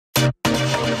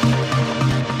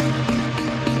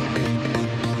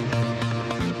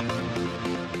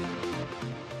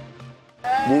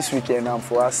This weekend I'm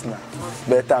for Arsenal,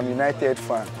 but I'm United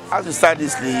fan. As we start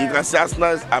this league, you can see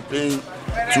Arsenal are playing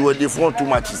they've won 2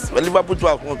 matches. But Liverpool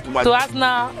have won 2 matches. To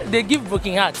Arsenal, they give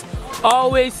broken hearts.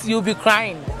 Always you'll be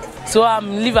crying. So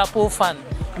I'm Liverpool fan.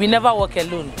 We never walk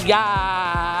alone.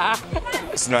 Yeah.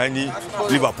 It's not any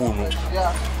Liverpool. No.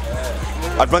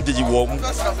 Advantage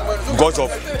because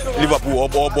of Liverpool.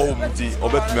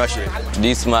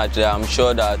 This match, I'm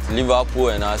sure that Liverpool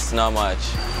and Arsenal match.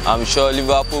 I'm sure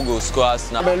Liverpool will score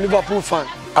Arsenal. I'm a Liverpool fan.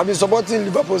 I've been supporting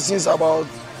Liverpool since about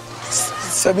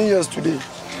 7 years today.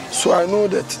 So I know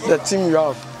that the team we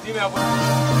have.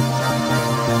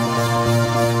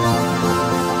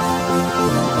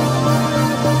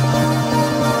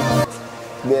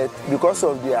 But because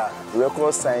of their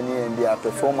record signing and their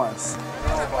performance,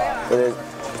 the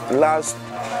last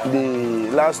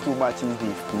 2 matches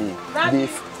they've played,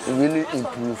 they've really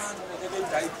improved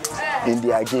in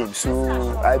their game. So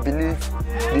I believe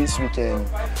this weekend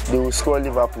they will score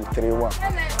Liverpool 3-1.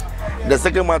 The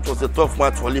second match was a tough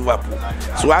match for Liverpool.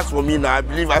 So as for me now, I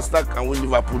believe Arsenal can win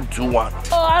Liverpool 2-1.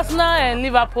 Oh, Arsenal and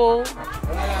Liverpool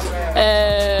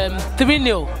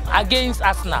 3-0 against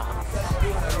Arsenal.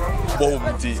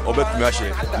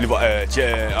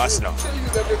 Arsenal.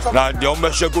 Now the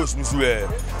only goes into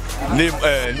name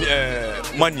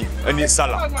money and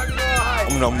Salah.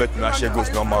 I'm not betting goes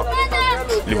normal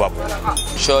Liverpool.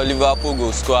 Sure, Liverpool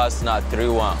will score Arsenal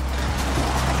 3-1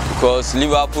 because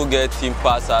Liverpool get team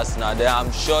pass Arsenal. Then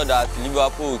I'm sure that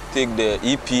Liverpool will take the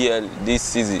EPL this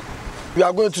season. We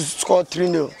are going to score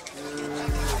 3-0.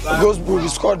 Goals will be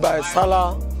scored by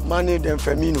Salah, Mane, and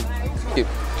Firmino.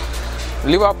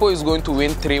 Liverpool is going to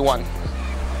win 3-1,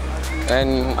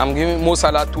 and I'm giving Mo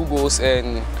Salah 2 goals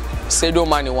and Sadio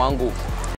Mane 1 goal.